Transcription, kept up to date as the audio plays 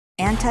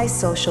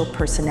Antisocial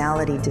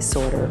personality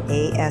disorder,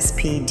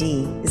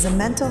 ASPD, is a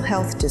mental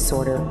health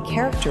disorder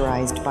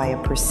characterized by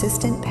a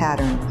persistent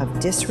pattern of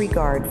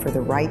disregard for the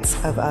rights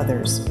of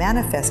others,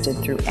 manifested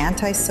through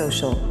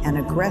antisocial and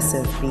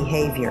aggressive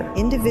behavior.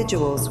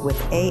 Individuals with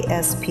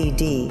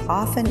ASPD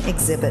often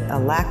exhibit a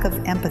lack of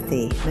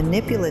empathy,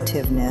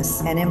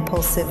 manipulativeness, and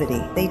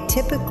impulsivity. They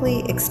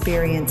typically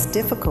experience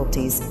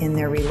difficulties in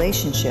their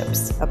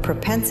relationships, a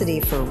propensity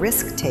for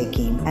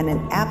risk-taking, and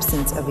an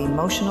absence of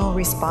emotional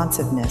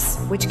responsiveness,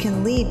 which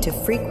can lead to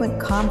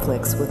frequent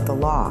conflicts with the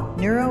law.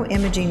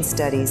 Neuroimaging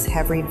studies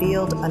have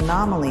revealed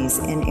anomalies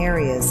in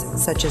areas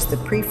such as the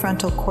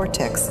prefrontal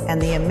cortex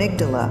and the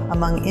amygdala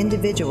among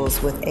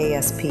individuals with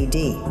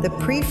ASPD. The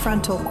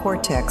prefrontal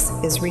cortex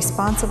is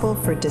responsible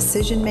for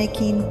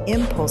decision-making,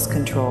 impulse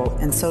control,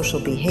 and social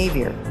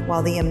behavior,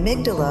 while the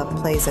amygdala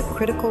plays a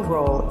critical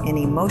role in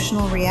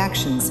emotional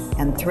reactions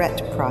and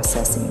threat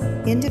processing.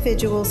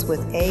 Individuals with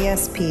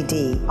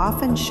ASPD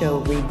often show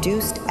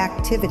reduced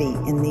activity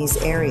in these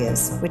areas,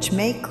 which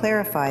may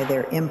clarify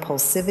their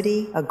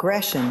impulsivity,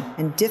 aggression,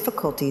 and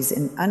difficulties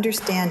in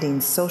understanding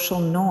social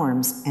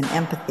norms and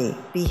empathy.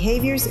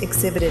 Behaviors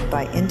exhibited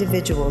by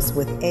individuals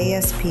with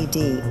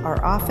ASPD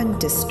are often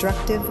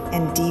destructive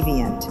and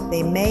deviant.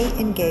 They may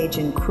engage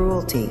in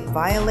cruelty,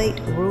 violate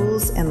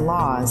rules and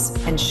laws,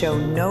 and show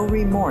no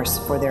remorse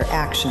for their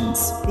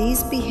actions.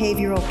 These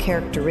behavioral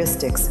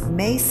characteristics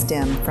may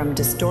stem from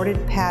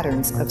distorted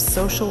patterns of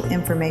social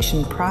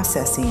information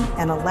processing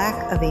and a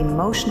lack of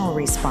emotional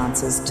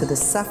responses to the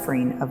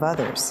suffering of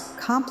others,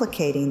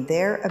 complicating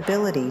their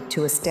ability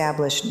to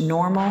establish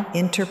normal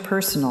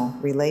interpersonal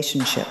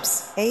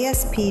relationships.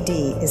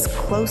 ASPD is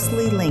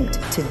closely linked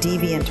to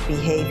deviant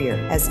behavior,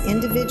 as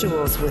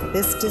individuals with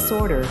this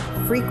disorder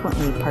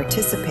frequently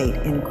participate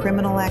in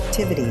criminal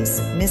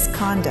activities,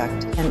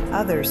 misconduct, and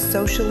other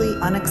socially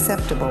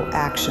unacceptable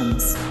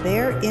actions.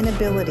 Their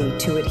inability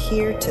to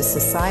adhere to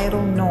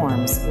societal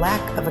norms,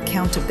 lack of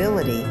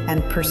accountability,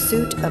 and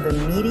pursuit of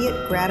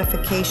immediate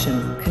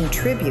gratification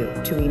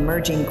contribute to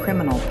emerging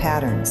criminal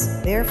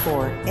patterns.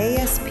 Therefore,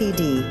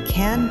 ASPD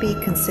can be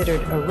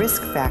considered a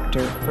risk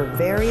factor for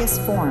various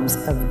forms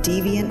of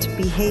deviant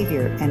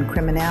behavior and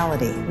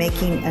criminality,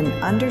 making an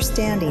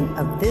understanding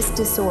of this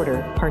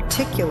disorder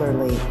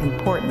particularly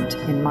important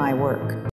in my work.